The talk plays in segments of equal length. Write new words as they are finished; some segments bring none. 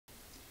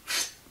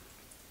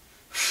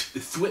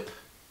Thwip?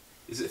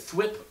 Is it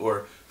Thwip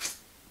or...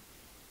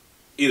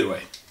 Either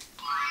way.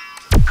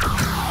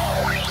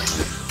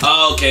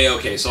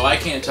 Okay, so I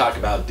can't talk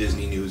about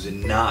Disney news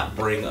and not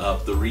bring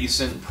up the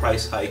recent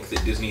price hike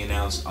that Disney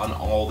announced on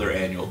all their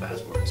annual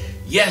passports.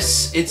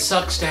 Yes, it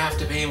sucks to have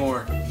to pay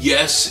more.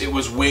 Yes, it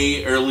was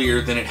way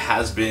earlier than it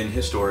has been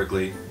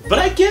historically. But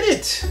I get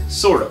it,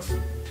 sort of.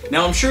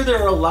 Now, I'm sure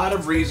there are a lot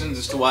of reasons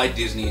as to why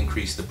Disney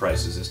increased the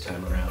prices this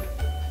time around.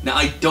 Now,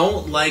 I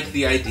don't like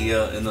the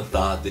idea and the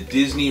thought that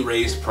Disney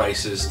raised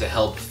prices to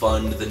help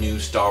fund the new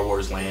Star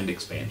Wars Land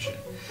expansion.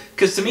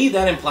 Because to me,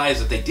 that implies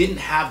that they didn't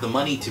have the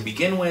money to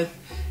begin with,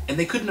 and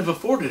they couldn't have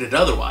afforded it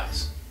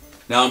otherwise.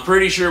 Now, I'm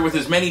pretty sure with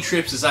as many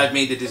trips as I've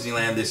made to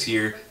Disneyland this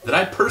year, that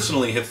I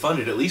personally have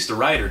funded at least a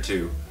ride or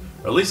two.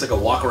 Or at least like a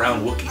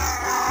walk-around Wookiee.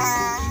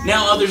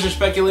 Now, others are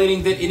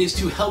speculating that it is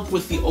to help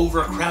with the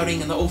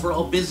overcrowding and the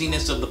overall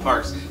busyness of the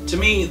parks. To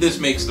me, this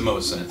makes the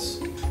most sense.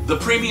 The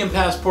Premium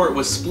Passport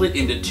was split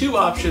into two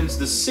options,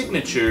 the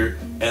Signature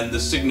and the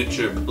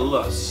Signature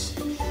Plus.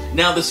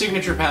 Now, the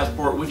Signature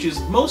Passport, which is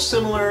most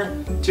similar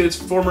to its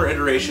former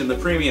iteration, the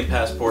Premium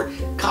Passport,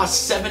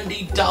 costs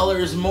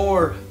 $70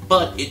 more,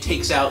 but it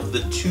takes out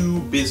the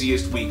two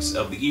busiest weeks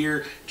of the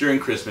year during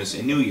Christmas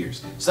and New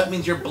Year's. So that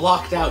means you're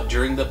blocked out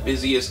during the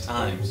busiest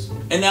times.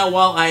 And now,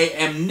 while I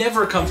am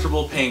never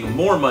comfortable paying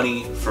more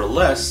money for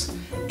less,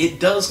 it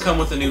does come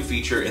with a new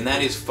feature, and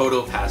that is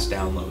Photo Pass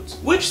downloads,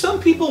 which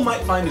some people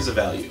might find is a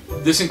value.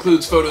 This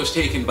includes photos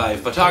taken by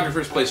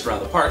photographers placed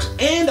around the parks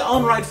and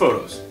on-ride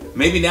photos.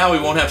 Maybe now we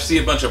won't have to see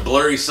a bunch of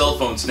blurry cell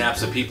phone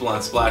snaps of people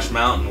on Splash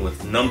Mountain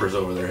with numbers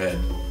over their head.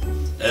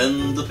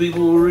 And the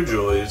people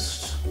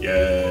rejoiced.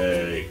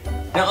 Yay.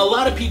 Now, a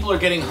lot of people are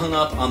getting hung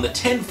up on the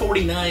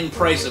 $10.49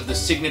 price of the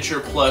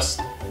Signature Plus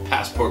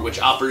Passport, which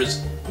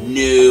offers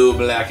no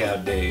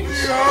blackout days.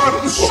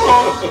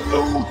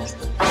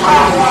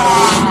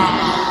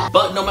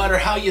 But no matter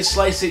how you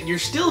slice it, you're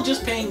still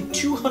just paying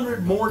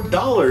 $200 more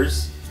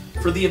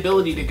for the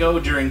ability to go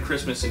during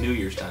Christmas and New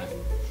Year's time.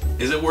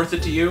 Is it worth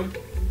it to you?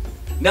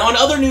 Now, in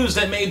other news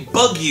that may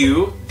bug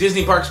you,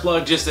 Disney Parks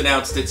Blog just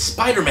announced that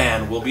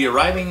Spider-Man will be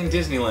arriving in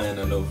Disneyland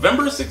on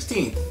November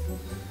 16th.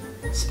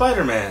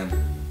 Spider-Man.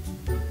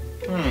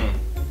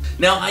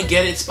 Now, I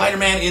get it,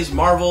 Spider-Man is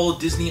Marvel,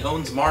 Disney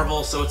owns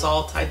Marvel, so it's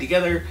all tied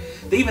together.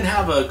 They even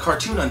have a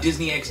cartoon on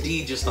Disney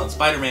XD just on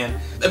Spider-Man.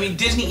 I mean,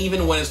 Disney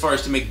even went as far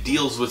as to make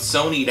deals with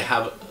Sony to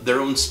have their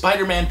own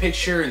Spider-Man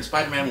picture, and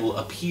Spider-Man will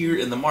appear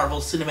in the Marvel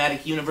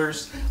Cinematic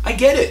Universe. I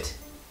get it,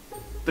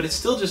 but it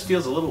still just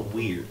feels a little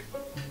weird.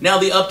 Now,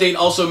 the update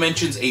also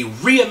mentions a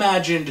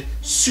reimagined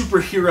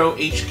superhero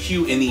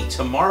HQ in the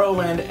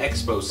Tomorrowland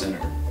Expo Center,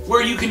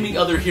 where you can meet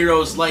other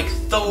heroes like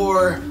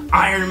Thor,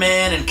 Iron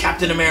Man, and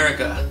Captain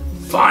America.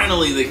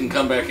 Finally, they can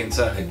come back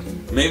inside.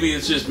 Maybe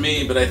it's just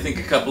me, but I think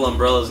a couple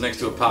umbrellas next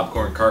to a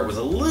popcorn cart was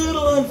a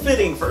little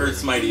unfitting for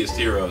Earth's mightiest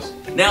heroes.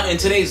 Now, in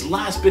today's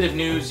last bit of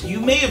news,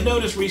 you may have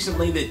noticed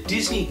recently that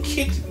Disney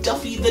kicked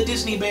Duffy the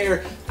Disney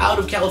Bear out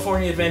of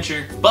California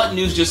Adventure, but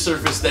news just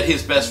surfaced that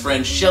his best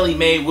friend Shelly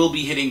May will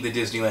be hitting the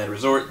Disneyland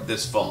Resort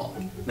this fall.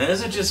 Now,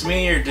 is it just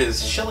me, or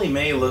does Shelly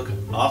May look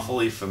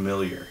awfully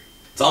familiar?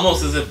 It's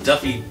almost as if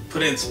Duffy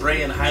put in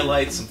spray and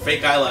highlights, some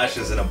fake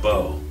eyelashes, and a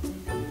bow.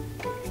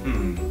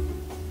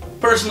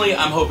 Personally,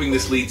 I'm hoping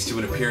this leads to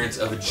an appearance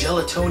of a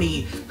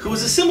Gelatoni, who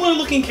is a similar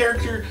looking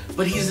character,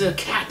 but he's a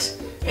cat,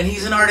 and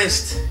he's an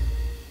artist.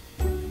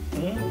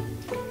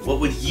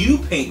 What would you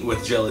paint with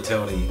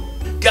Gelatoni?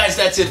 Guys,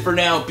 that's it for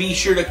now. Be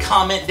sure to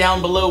comment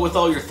down below with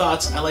all your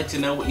thoughts. I like to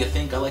know what you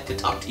think. I like to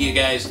talk to you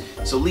guys,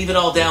 so leave it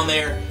all down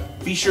there.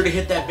 Be sure to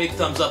hit that big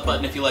thumbs up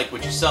button if you like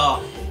what you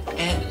saw,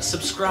 and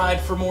subscribe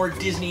for more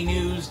Disney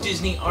news,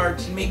 Disney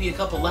art, and maybe a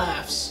couple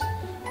laughs.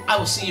 I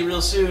will see you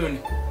real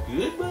soon.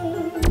 Goodbye.